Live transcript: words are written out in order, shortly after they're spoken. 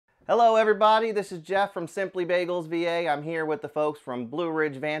Hello everybody, this is Jeff from Simply Bagels VA. I'm here with the folks from Blue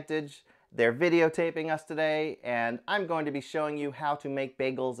Ridge Vantage. They're videotaping us today and I'm going to be showing you how to make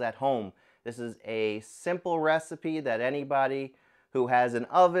bagels at home. This is a simple recipe that anybody who has an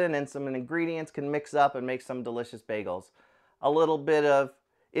oven and some ingredients can mix up and make some delicious bagels. A little bit of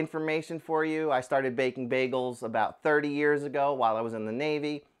information for you. I started baking bagels about 30 years ago while I was in the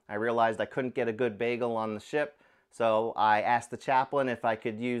Navy. I realized I couldn't get a good bagel on the ship. So I asked the chaplain if I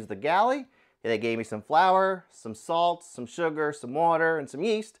could use the galley. They gave me some flour, some salt, some sugar, some water, and some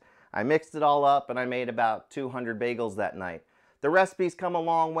yeast. I mixed it all up and I made about 200 bagels that night. The recipe's come a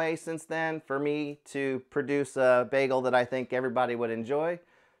long way since then for me to produce a bagel that I think everybody would enjoy.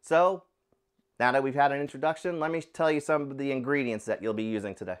 So now that we've had an introduction, let me tell you some of the ingredients that you'll be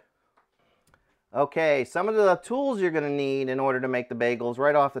using today. Okay, some of the tools you're going to need in order to make the bagels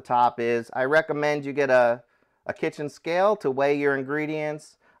right off the top is I recommend you get a kitchen scale to weigh your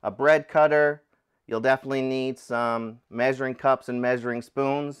ingredients, a bread cutter. You'll definitely need some measuring cups and measuring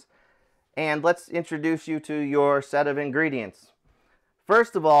spoons. And let's introduce you to your set of ingredients.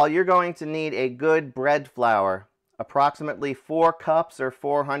 First of all, you're going to need a good bread flour, approximately 4 cups or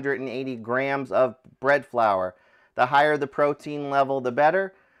 480 grams of bread flour. The higher the protein level, the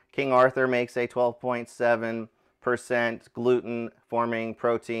better. King Arthur makes a 12.7% gluten-forming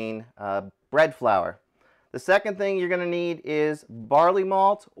protein bread flour. The second thing you're going to need is barley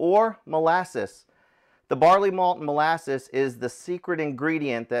malt or molasses. The barley malt and molasses is the secret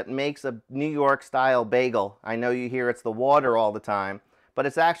ingredient that makes a New York style bagel. I know you hear it's the water all the time, but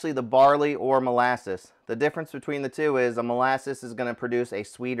it's actually the barley or molasses. The difference between the two is a molasses is going to produce a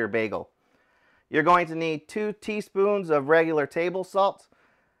sweeter bagel. You're going to need 2 teaspoons of regular table salt,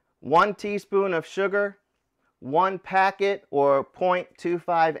 1 teaspoon of sugar, 1 packet or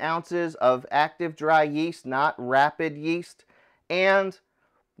 0.25 ounces of active dry yeast, not rapid yeast, and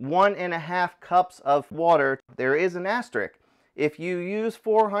 1.5 cups of water. There is an asterisk. If you use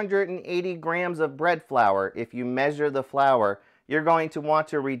 480 grams of bread flour, if you measure the flour, you're going to want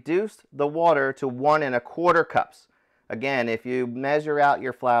to reduce the water to 1.25 cups. Again, if you measure out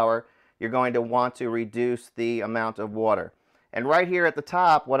your flour, you're going to want to reduce the amount of water. And right here at the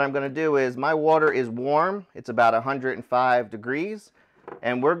top, what I'm going to do is my water is warm. It's about 105 degrees.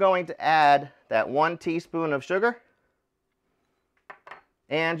 And we're going to add that 1 teaspoon of sugar.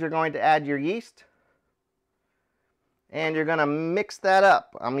 And you're going to add your yeast. And you're going to mix that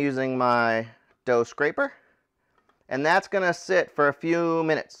up. I'm using my dough scraper. And that's going to sit for a few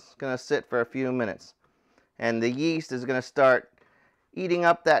minutes. It's going to sit for a few minutes. And the yeast is going to start eating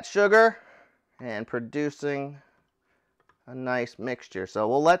up that sugar and producing a nice mixture. So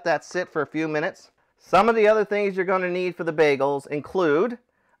we'll let that sit for a few minutes. Some of the other things you're going to need for the bagels include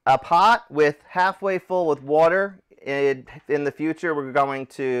a pot with halfway full with water. In the future, we're going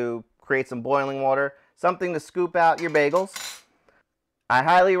to create some boiling water, something to scoop out your bagels. I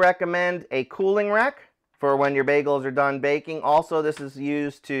highly recommend a cooling rack for when your bagels are done baking. Also, this is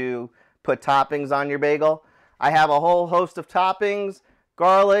used to put toppings on your bagel. I have a whole host of toppings: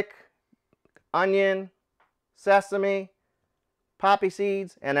 garlic, onion, sesame, poppy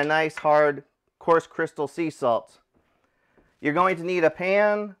seeds, and a nice hard coarse crystal sea salt. You're going to need a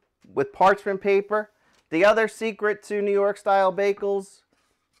pan with parchment paper. The other secret to New York style bagels,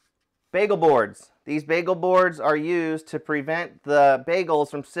 bagel boards. These bagel boards are used to prevent the bagels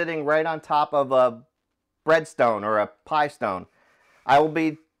from sitting right on top of a breadstone or a pie stone. I will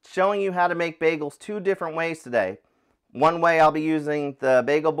be showing you how to make bagels 2 different ways today. One way I'll be using the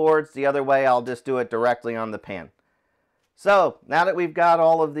bagel boards, the other way I'll just do it directly on the pan. So, now that we've got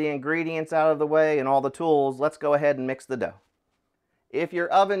all of the ingredients out of the way and all the tools, let's go ahead and mix the dough. If your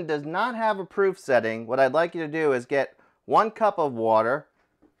oven does not have a proof setting, what I'd like you to do is get 1 cup of water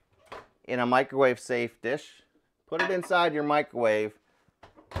in a microwave safe dish, put it inside your microwave,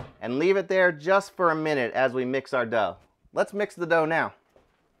 and leave it there just for a minute as we mix our dough. Let's mix the dough now.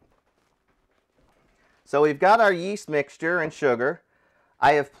 So we've got our yeast mixture and sugar.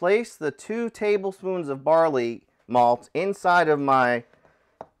 I have placed the 2 tablespoons of barley malt inside of my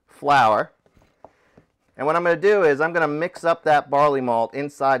flour. And what I'm going to do is I'm going to mix up that barley malt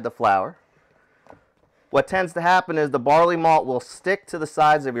inside the flour. What tends to happen is the barley malt will stick to the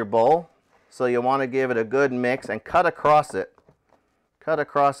sides of your bowl. So you'll want to give it a good mix and cut across it. Cut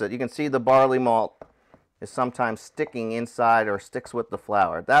across it. You can see the barley malt is sometimes sticking inside or sticks with the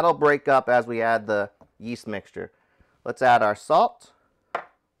flour. That'll break up as we add the yeast mixture. Let's add our salt.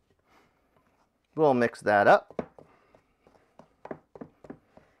 We'll mix that up.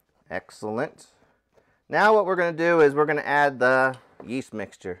 Excellent. Now what we're going to do is we're going to add the yeast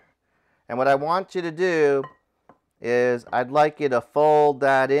mixture. And what I want you to do is I'd like you to fold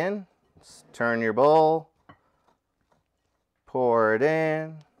that in. Turn your bowl, pour it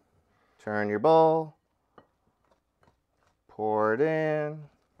in, turn your bowl, pour it in,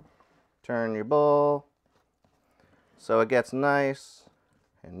 turn your bowl, so it gets nice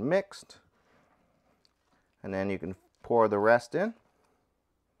and mixed. And then you can pour the rest in.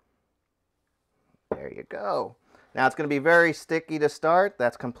 There you go. Now it's going to be very sticky to start.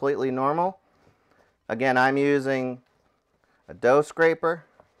 That's completely normal. Again, I'm using a dough scraper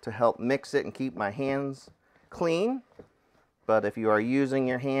to help mix it and keep my hands clean. But if you are using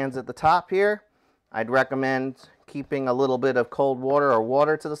your hands at the top here, I'd recommend keeping a little bit of cold water or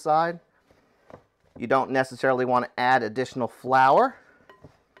water to the side. You don't necessarily want to add additional flour.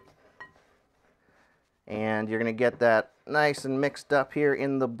 And you're going to get that nice and mixed up here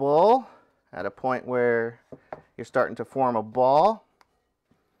in the bowl at a point where you're starting to form a ball.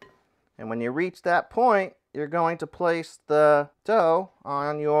 And when you reach that point, you're going to place the dough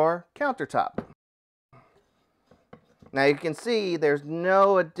on your countertop. Now you can see there's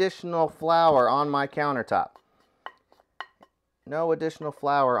no additional flour on my countertop. No additional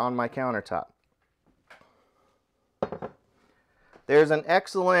flour on my countertop. There's an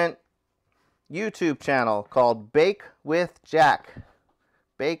excellent YouTube channel called Bake with Jack.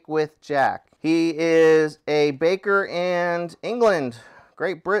 Bake with Jack. He is a baker in England,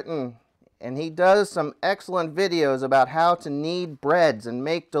 Great Britain, and he does some excellent videos about how to knead breads and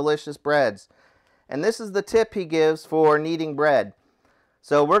make delicious breads. And this is the tip he gives for kneading bread.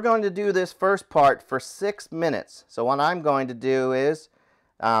 So we're going to do this first part for 6 minutes. So what I'm going to do is,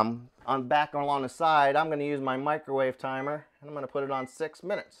 back along the side, I'm going to use my microwave timer, and I'm going to put it on 6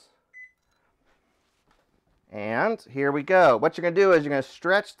 minutes. And here we go. What you're going to do is you're going to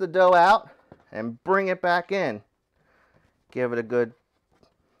stretch the dough out and bring it back in. Give it a good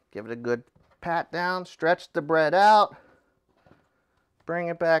pat down, stretch the bread out, bring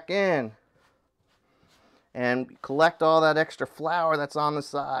it back in, and collect all that extra flour that's on the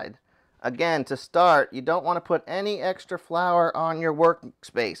side. Again, to start, you don't want to put any extra flour on your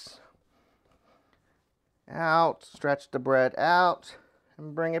workspace. Out, stretch the bread out,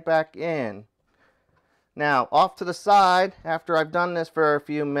 and bring it back in. Now, off to the side, after I've done this for a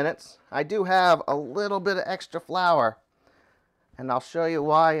few minutes, I do have a little bit of extra flour. And I'll show you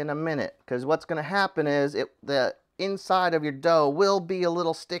why in a minute. Because what's going to happen is the inside of your dough will be a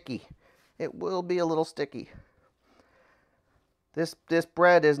little sticky. It will be a little sticky. This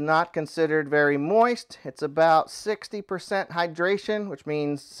bread is not considered very moist. It's about 60% hydration, which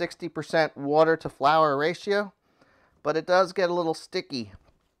means 60% water to flour ratio. But it does get a little sticky.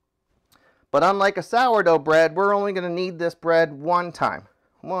 But unlike a sourdough bread, we're only going to knead this bread one time.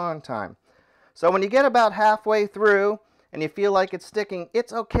 One time. So when you get about halfway through and you feel like it's sticking,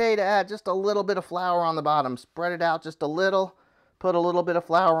 it's okay to add just a little bit of flour on the bottom. Spread it out just a little. Put a little bit of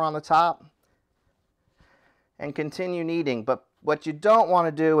flour on the top. And continue kneading. But what you don't want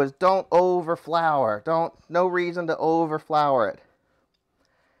to do is don't over flour. No reason to over flour it.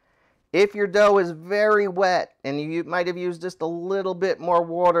 If your dough is very wet and you might have used just a little bit more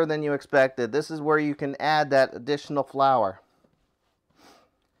water than you expected, this is where you can add that additional flour.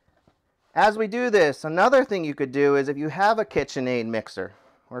 As we do this, another thing you could do is if you have a KitchenAid mixer,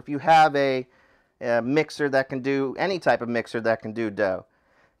 or if you have a mixer that can do, any type of mixer that can do dough,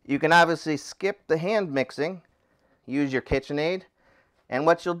 you can obviously skip the hand mixing, use your KitchenAid, and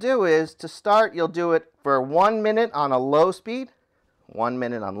what you'll do is, to start, you'll do it for 1 minute on a low speed, 1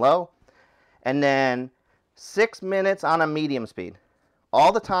 minute on low, and then 6 minutes on a medium speed.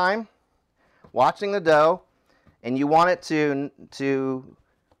 All the time, watching the dough, and you want it to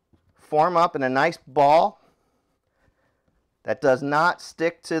form up in a nice ball that does not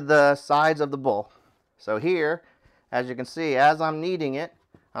stick to the sides of the bowl. So here, as you can see, as I'm kneading it,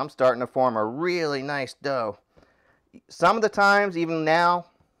 I'm starting to form a really nice dough. Some of the times, even now,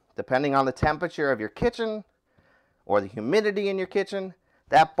 depending on the temperature of your kitchen or the humidity in your kitchen,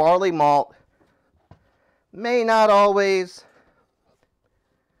 that barley malt may not always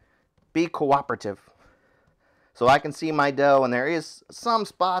be cooperative. So I can see my dough, and there is some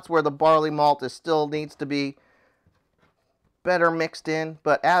spots where the barley malt still needs to be better mixed in.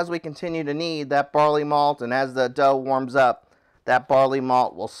 But as we continue to knead that barley malt, and as the dough warms up, that barley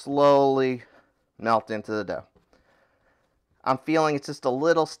malt will slowly melt into the dough. I'm feeling it's just a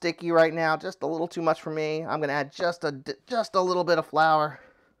little sticky right now, just a little too much for me. I'm going to add just a little bit of flour,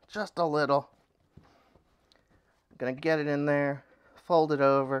 just a little. I'm going to get it in there, fold it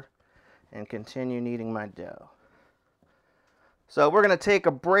over, and continue kneading my dough. So we're going to take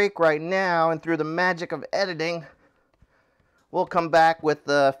a break right now, and through the magic of editing, we'll come back with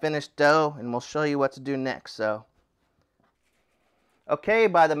the finished dough, and we'll show you what to do next. So Okay,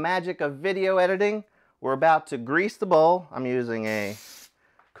 by the magic of video editing, we're about to grease the bowl. I'm using a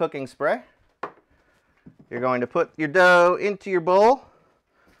cooking spray. You're going to put your dough into your bowl.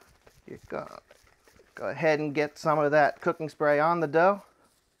 You're going to go ahead and get some of that cooking spray on the dough.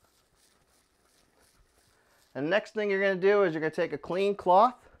 And the next thing you're going to do is you're going to take a clean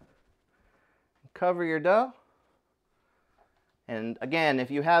cloth, cover your dough. And again, if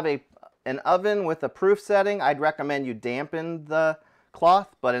you have an oven with a proof setting, I'd recommend you dampen the cloth,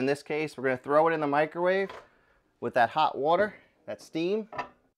 but in this case we're going to throw it in the microwave with that hot water, that steam.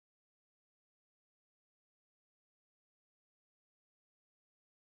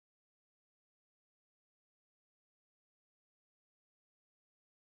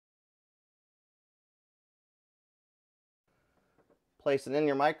 Place it in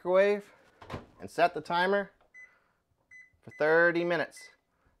your microwave and set the timer for 30 minutes.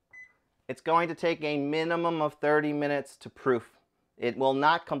 It's going to take a minimum of 30 minutes to proof. It will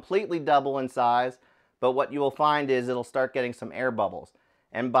not completely double in size, but what you will find is it'll start getting some air bubbles.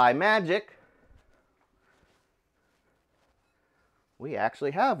 And by magic, we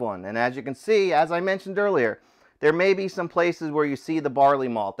actually have one. And as you can see, as I mentioned earlier, there may be some places where you see the barley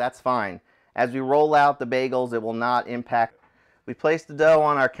malt. That's fine. As we roll out the bagels, it will not impact. We place the dough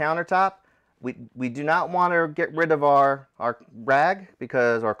on our countertop. We do not want to get rid of our rag,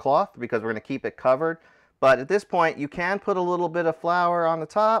 our cloth, because we're going to keep it covered. But at this point, you can put a little bit of flour on the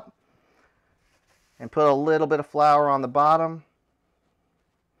top and put a little bit of flour on the bottom.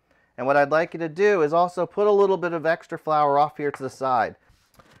 And what I'd like you to do is also put a little bit of extra flour off here to the side.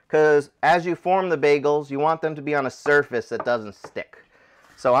 Because as you form the bagels, you want them to be on a surface that doesn't stick.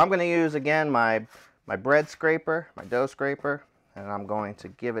 So I'm going to use, again, my bread scraper, my dough scraper. And I'm going to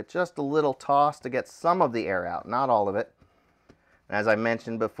give it just a little toss to get some of the air out, not all of it. And as I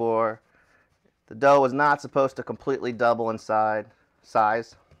mentioned before, the dough is not supposed to completely double in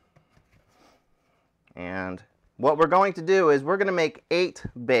size. And what we're going to do is we're going to make 8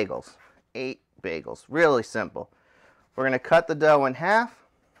 bagels. 8 bagels. Really simple. We're going to cut the dough in half.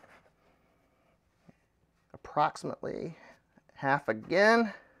 Approximately half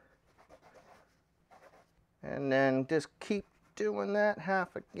again. And then just keep doing that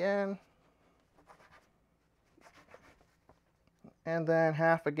half again, and then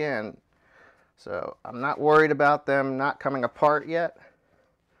half again. So I'm not worried about them not coming apart yet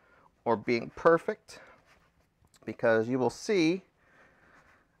or being perfect, because you will see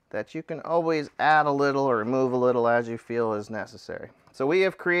that you can always add a little or remove a little as you feel is necessary. So we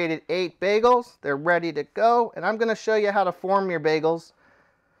have created 8 bagels. They're ready to go, and I'm going to show you how to form your bagels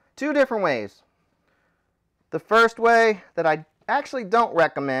 2 different ways. The first way that I actually don't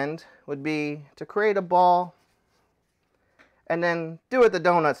recommend would be to create a ball and then do it the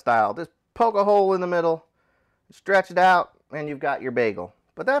donut style. Just poke a hole in the middle, stretch it out, and you've got your bagel.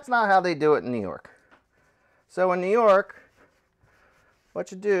 But that's not how they do it in New York. So in New York, what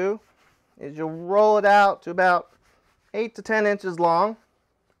you do is you'll roll it out to about 8 to 10 inches long.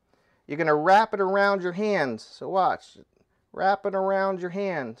 You're going to wrap it around your hand. So watch. Wrap it around your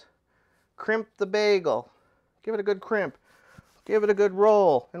hand. Crimp the bagel. Give it a good crimp. Give it a good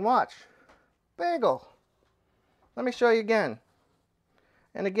roll. And watch. Bagel. Let me show you again.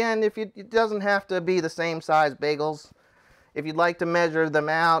 And again, it doesn't have to be the same size bagels. If you'd like to measure them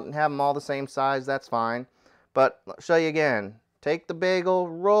out and have them all the same size, that's fine. But I'll show you again. Take the bagel,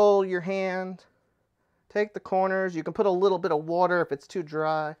 roll your hand, take the corners. You can put a little bit of water if it's too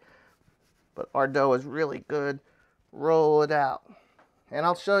dry, but our dough is really good. Roll it out. And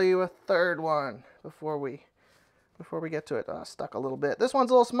I'll show you a third one before we get to it. Oh, stuck a little bit. This one's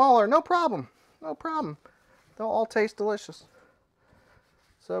a little smaller. No problem. No problem. They'll all taste delicious.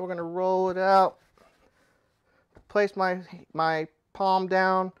 So we're going to roll it out. Place my palm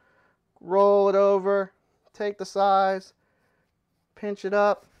down. Roll it over. Take the size. Pinch it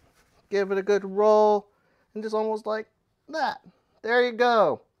up. Give it a good roll. And just almost like that. There you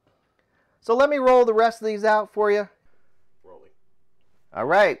go. So let me roll the rest of these out for you. Rolling. All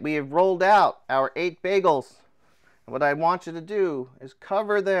right, we have rolled out our 8 bagels. And what I want you to do is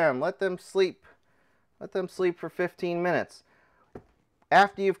cover them. Let them sleep. Let them sleep for 15 minutes.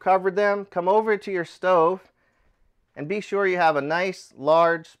 After you've covered them, come over to your stove and be sure you have a nice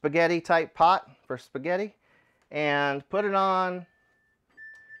large spaghetti type pot for spaghetti, and put it on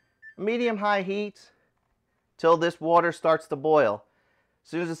medium-high heat till this water starts to boil. As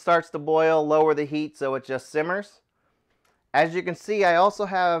soon as it starts to boil, lower the heat so it just simmers. As you can see, I also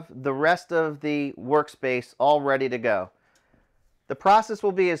have the rest of the workspace all ready to go. The process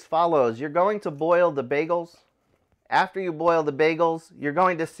will be as follows. You're going to boil the bagels. After you boil the bagels, you're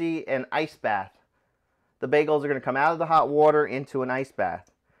going to see an ice bath. the bagels are going to come out of the hot water into an ice bath.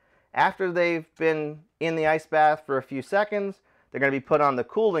 After they've been in the ice bath for a few seconds, they're going to be put on the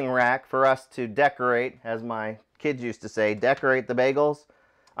cooling rack for us to decorate, as my kids used to say, decorate the bagels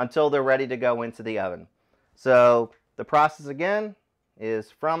until they're ready to go into the oven. So the process again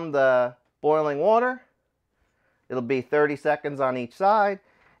is from the boiling water, it'll be 30 seconds on each side,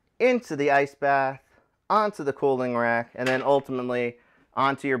 into the ice bath, onto the cooling rack, and then ultimately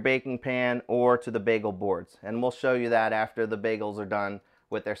onto your baking pan or to the bagel boards. And we'll show you that after the bagels are done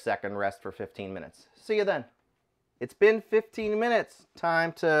with their second rest for 15 minutes. See you then. It's been 15 minutes.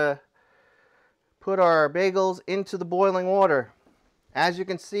 Time to put our bagels into the boiling water. As you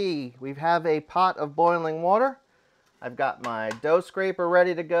can see, we have a pot of boiling water. I've got my dough scraper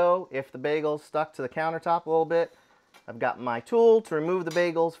ready to go if the bagel's stuck to the countertop a little bit. I've got my tool to remove the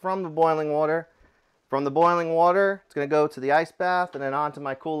bagels from the boiling water. From the boiling water, it's going to go to the ice bath and then onto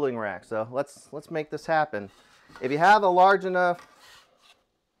my cooling rack. So let's make this happen. If you have a large enough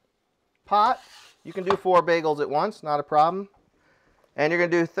pot, you can do 4 bagels at once, not a problem. And you're going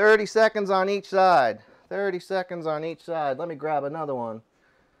to do 30 seconds on each side. 30 seconds on each side. Let me grab another one.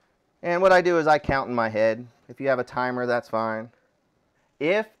 And what I do is I count in my head. If you have a timer, that's fine.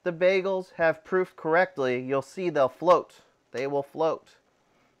 If the bagels have proofed correctly, you'll see they'll float. They will float.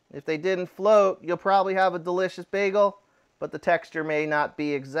 If they didn't float, you'll probably have a delicious bagel, but the texture may not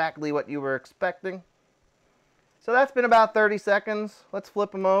be exactly what you were expecting. So that's been about 30 seconds. Let's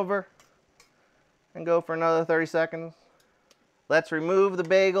flip them over and go for another 30 seconds. Let's remove the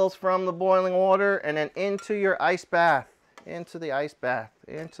bagels from the boiling water and then into your ice bath. Into the ice bath,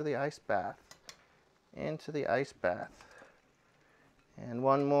 into the ice bath, into the ice bath. And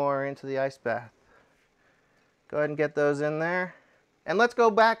one more into the ice bath. Go ahead and get those in there. And let's go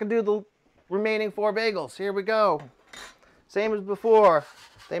back and do the remaining 4 bagels. Here we go. Same as before.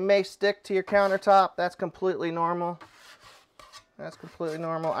 They may stick to your countertop. That's completely normal. That's completely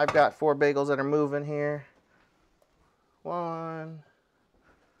normal. I've got 4 bagels that are moving here. 1,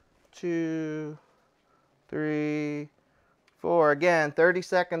 2, 3, 4. Again, 30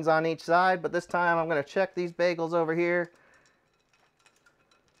 seconds on each side, but this time I'm going to check these bagels over here.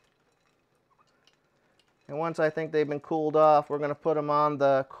 And once I think they've been cooled off, we're going to put them on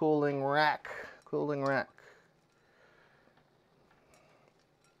the cooling rack. Cooling rack.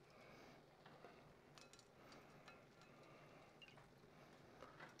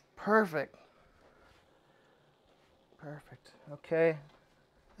 Perfect. Perfect. Okay.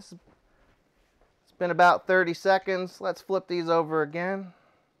 It's been about 30 seconds. Let's flip these over again.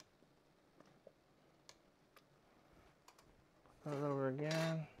 Flip those over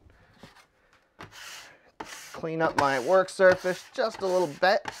again. Clean up my work surface just a little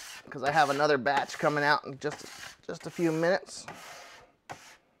bit because I have another batch coming out in just a few minutes.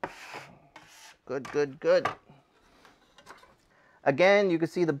 Good, good, good. Again, you can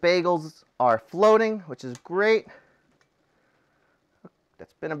see the bagels are floating, which is great.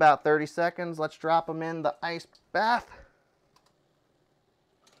 That's been about 30 seconds. Let's drop them in the ice bath.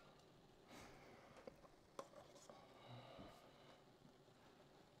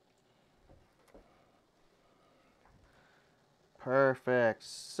 Perfect.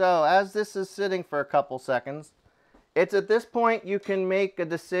 So as this is sitting for a couple seconds, it's at this point you can make a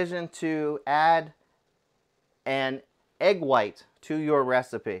decision to add an egg white to your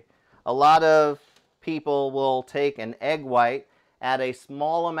recipe. A lot of people will take an egg white, add a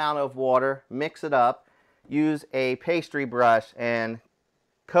small amount of water, mix it up, use a pastry brush and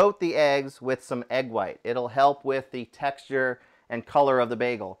coat the eggs with some egg white. It'll help with the texture and color of the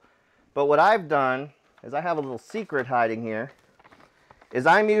bagel. But what I've done is I have a little secret hiding here. Is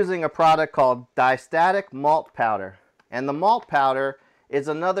I'm using a product called Diastatic Malt Powder. And the malt powder is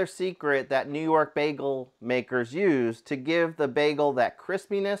another secret that New York bagel makers use to give the bagel that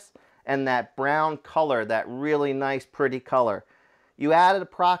crispiness and that brown color, that really nice pretty color. You added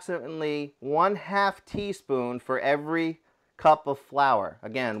approximately 1/2 teaspoon for every cup of flour.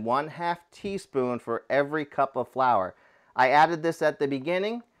 Again, 1/2 teaspoon for every cup of flour. I added this at the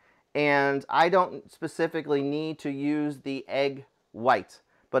beginning, and I don't specifically need to use the egg white.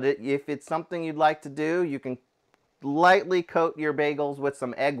 But if it's something you'd like to do, you can lightly coat your bagels with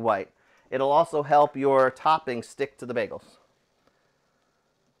some egg white. It'll also help your toppings stick to the bagels.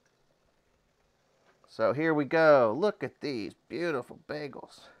 So here we go. Look at these beautiful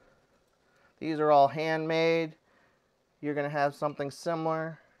bagels. These are all handmade. You're going to have something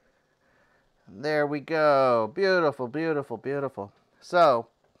similar. There we go. Beautiful, beautiful, beautiful. So,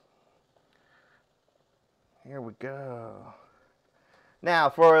 here we go.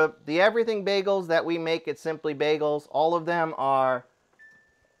 Now, for the everything bagels that we make at Simply Bagels, all of them are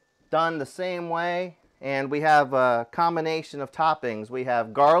done the same way. And we have a combination of toppings. We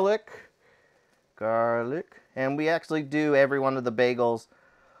have garlic, and we actually do every one of the bagels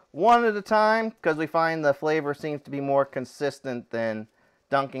one at a time because we find the flavor seems to be more consistent than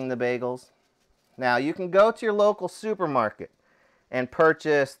dunking the bagels. Now you can go to your local supermarket and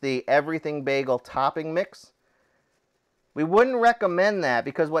purchase the everything bagel topping mix. We wouldn't recommend that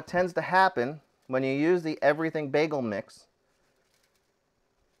because what tends to happen when you use the everything bagel mix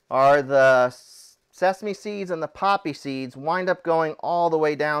are the sesame seeds and the poppy seeds wind up going all the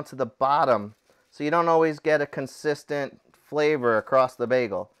way down to the bottom, so you don't always get a consistent flavor across the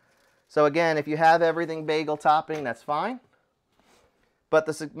bagel. So again, if you have everything bagel topping, that's fine. But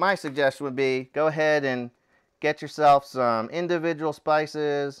my suggestion would be go ahead and get yourself some individual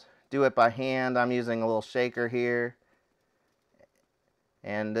spices. Do it by hand. I'm using a little shaker here.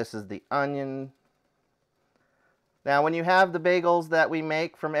 And this is the onion. Now when you have the bagels that we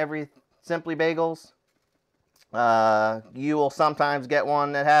make from Simply Bagels, you will sometimes get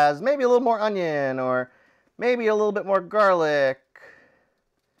one that has maybe a little more onion or maybe a little bit more garlic.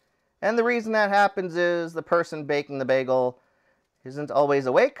 And the reason that happens is the person baking the bagel isn't always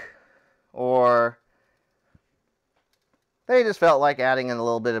awake, or they just felt like adding in a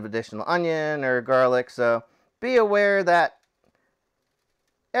little bit of additional onion or garlic. So be aware that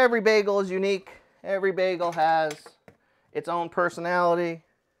every bagel is unique. Every bagel has its own personality.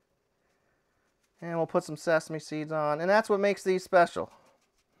 And we'll put some sesame seeds on. And that's what makes these special.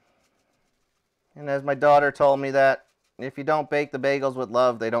 And as my daughter told me, that if you don't bake the bagels with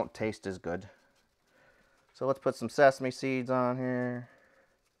love, they don't taste as good. So let's put some sesame seeds on here.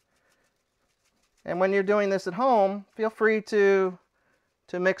 And when you're doing this at home, feel free to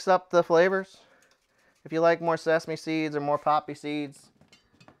mix up the flavors. If you like more sesame seeds or more poppy seeds,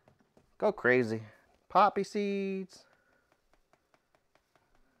 go crazy. Poppy seeds.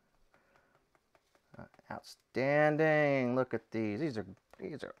 Outstanding. Look at these.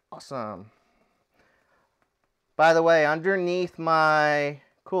 These are awesome. By the way, underneath my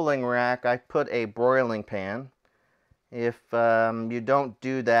cooling rack, I put a broiling pan. If you don't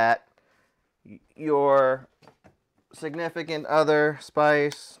do that, your significant other,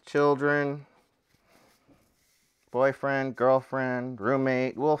 spouse, children, boyfriend, girlfriend,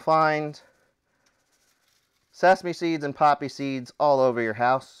 roommate will find sesame seeds and poppy seeds all over your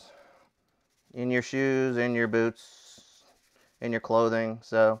house. In your shoes, in your boots, in your clothing.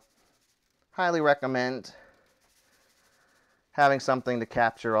 So, highly recommend having something to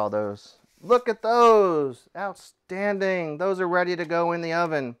capture all those. Look at those! Outstanding! Those are ready to go in the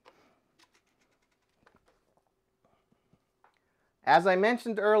oven. As I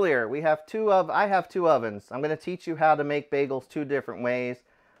mentioned earlier, I have two ovens. I'm going to teach you how to make bagels two different ways.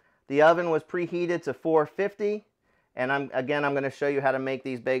 The oven was preheated to 450. And I'm going to show you how to make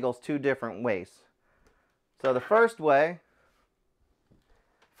these bagels two different ways. So the first way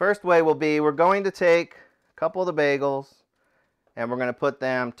will be, we're going to take a couple of the bagels and we're going to put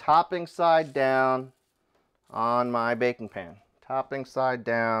them topping side down on my baking pan. Topping side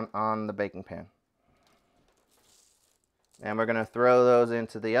down on the baking pan. And we're going to throw those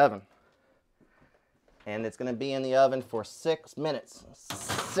into the oven. And it's going to be in the oven for 6 minutes.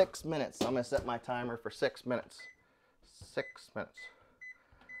 6 minutes. I'm going to set my timer for 6 minutes. 6 minutes.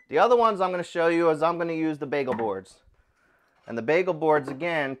 The other ones I'm going to show you is I'm going to use the bagel boards. And the bagel boards,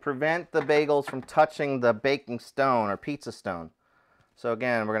 again, prevent the bagels from touching the baking stone or pizza stone. So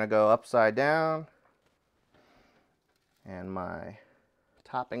again, we're going to go upside down. And my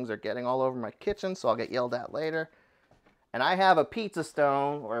toppings are getting all over my kitchen, so I'll get yelled at later. And I have a pizza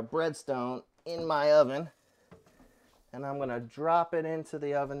stone or a bread stone in my oven. And I'm going to drop it into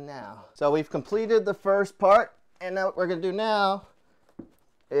the oven now. So we've completed the first part. And now what we're going to do now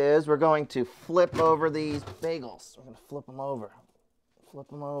is we're going to flip over these bagels. We're going to flip them over, flip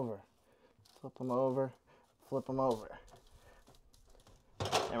them over, flip them over, flip them over.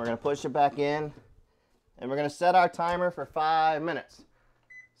 And we're going to push it back in. And we're going to set our timer for 5 minutes.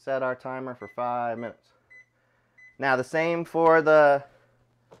 Set our timer for 5 minutes. Now the same for the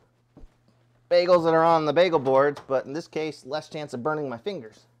bagels that are on the bagel boards, but in this case, less chance of burning my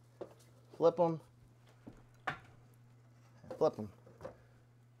fingers. Flip them. Flip them.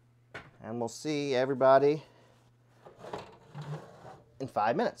 And we'll see everybody in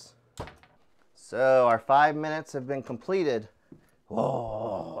 5 minutes. So our 5 minutes have been completed.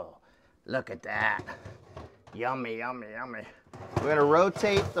 Whoa, look at that. Yummy, yummy, yummy. We're going to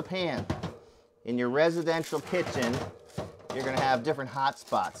rotate the pan. In your residential kitchen, you're going to have different hot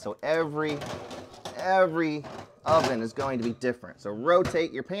spots. So every oven is going to be different. So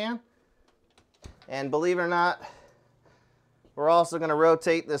rotate your pan. And believe it or not, we're also going to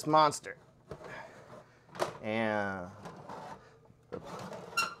rotate this monster. And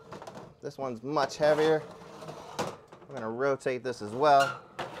this one's much heavier. We're going to rotate this as well.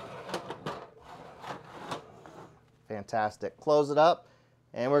 Fantastic. Close it up,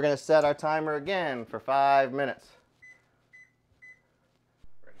 and we're going to set our timer again for 5 minutes.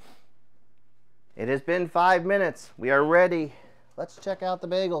 It has been 5 minutes. We are ready. Let's check out the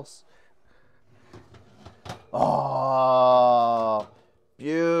bagels. Oh,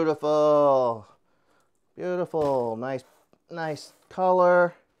 beautiful. Beautiful. Nice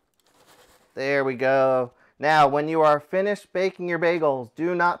color. There we go. Now, when you are finished baking your bagels,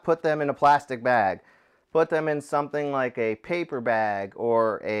 do not put them in a plastic bag. Put them in something like a paper bag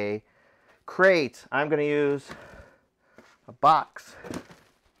or a crate. I'm going to use a box.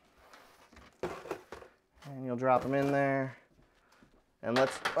 And you'll drop them in there. And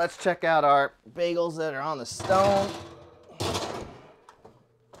let's check out our bagels that are on the stone.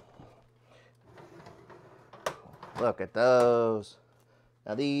 Look at those.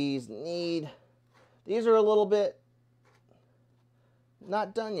 Now these are a little bit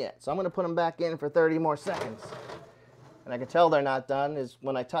not done yet. So I'm going to put them back in for 30 more seconds. And I can tell they're not done is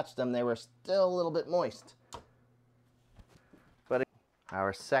when I touched them, they were still a little bit moist. But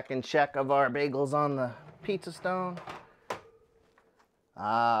our second check of our bagels on the pizza stone.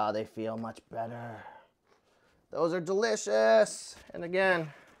 Ah, they feel much better. Those are delicious. And again,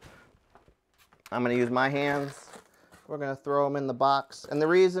 I'm going to use my hands. We're going to throw them in the box. And the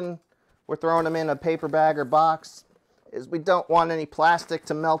reason we're throwing them in a paper bag or box is we don't want any plastic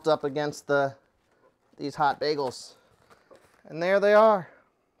to melt up against these hot bagels. And there they are.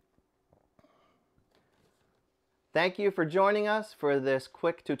 Thank you for joining us for this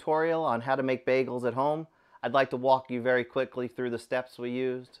quick tutorial on how to make bagels at home. I'd like to walk you very quickly through the steps we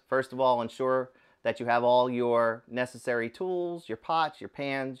used. First of all, ensure that you have all your necessary tools, your pots, your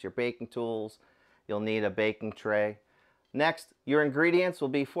pans, your baking tools. You'll need a baking tray. Next, your ingredients will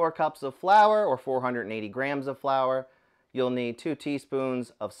be 4 cups of flour or 480 grams of flour. You'll need 2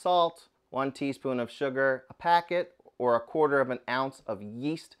 teaspoons of salt, 1 teaspoon of sugar, a packet or 1/4 ounce of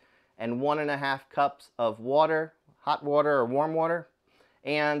yeast, and 1.5 cups of water, hot water or warm water.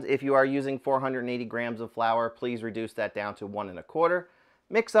 And if you are using 480 grams of flour, please reduce that down to 1.25.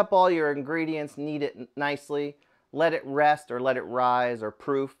 Mix up all your ingredients, knead it nicely. Let it rest or let it rise or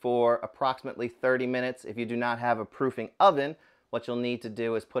proof for approximately 30 minutes. If you do not have a proofing oven, what you'll need to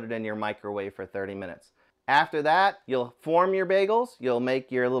do is put it in your microwave for 30 minutes. After that, you'll form your bagels. You'll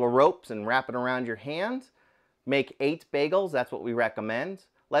make your little ropes and wrap it around your hand. Make 8 bagels, that's what we recommend.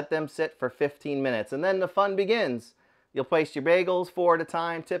 Let them sit for 15 minutes, and then the fun begins. You'll place your bagels 4 at a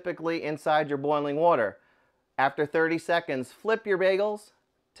time, typically inside your boiling water. After 30 seconds, flip your bagels.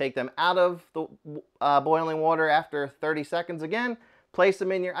 Take them out of the boiling water after 30 seconds again. Place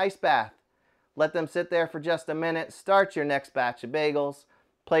them in your ice bath. Let them sit there for just a minute. Start your next batch of bagels.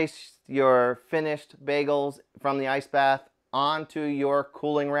 Place your finished bagels from the ice bath onto your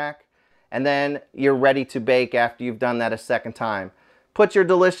cooling rack. And then you're ready to bake after you've done that a second time. Put your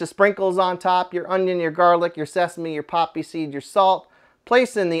delicious sprinkles on top, your onion, your garlic, your sesame, your poppy seed, your salt.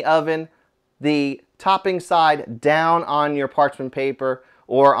 Place in the oven, the topping side down on your parchment paper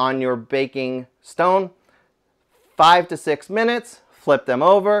or on your baking stone. 5 to 6 minutes, flip them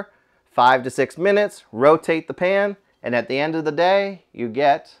over. 5 to 6 minutes, rotate the pan, and at the end of the day, you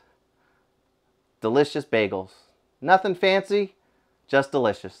get delicious bagels. Nothing fancy, just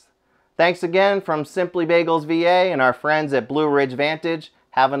delicious. Thanks again from Simply Bagels VA and our friends at Blue Ridge Vantage.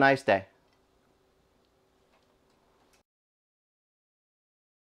 Have a nice day.